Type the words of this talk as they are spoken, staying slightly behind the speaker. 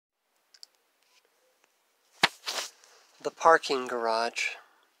The Parking Garage,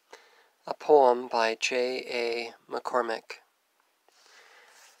 a poem by J.A. McCormick.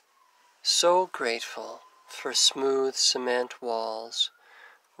 So grateful for smooth cement walls,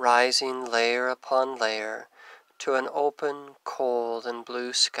 rising layer upon layer to an open, cold, and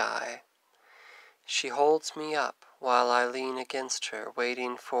blue sky. She holds me up while I lean against her,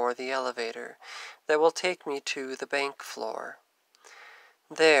 waiting for the elevator that will take me to the bank floor.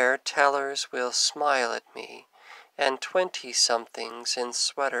 There, tellers will smile at me, and 20-somethings in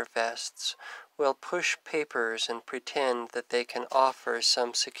sweater vests will push papers and pretend that they can offer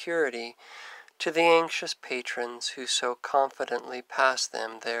some security to the anxious patrons who so confidently pass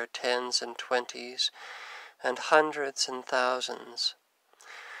them their 10s and 20s and hundreds and thousands.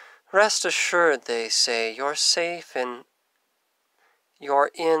 Rest assured, they say, you're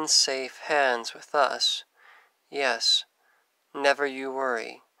in safe hands with us. Yes, never you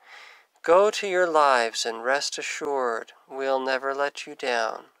worry. Go to your lives and rest assured we'll never let you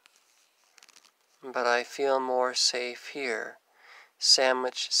down. But I feel more safe here,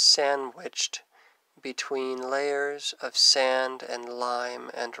 sandwiched between layers of sand and lime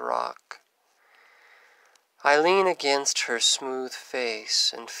and rock. I lean against her smooth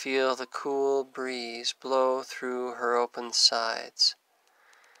face and feel the cool breeze blow through her open sides.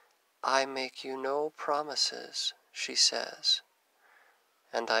 I make you no promises, she says,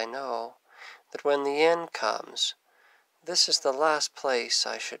 and I know that when the end comes, this is the last place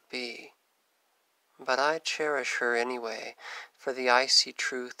I should be. But I cherish her anyway for the icy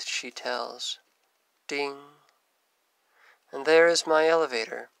truth she tells. Ding. And there is my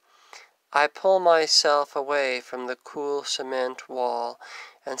elevator. I pull myself away from the cool cement wall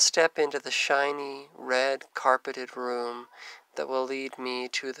and step into the shiny, red-carpeted room that will lead me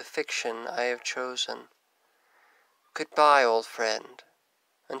to the fiction I have chosen. Goodbye, old friend.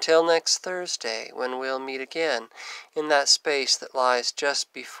 Until next Thursday, when we'll meet again in that space that lies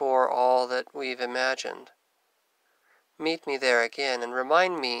just before all that we've imagined. Meet me there again, and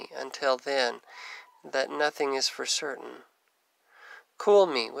remind me until then that nothing is for certain. Cool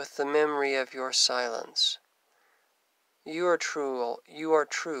me with the memory of your silence. You are true,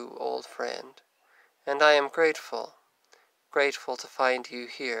 old friend, and I am grateful to find you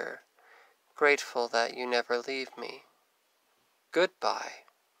here, grateful that you never leave me. Goodbye.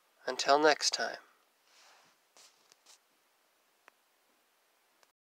 Until next time.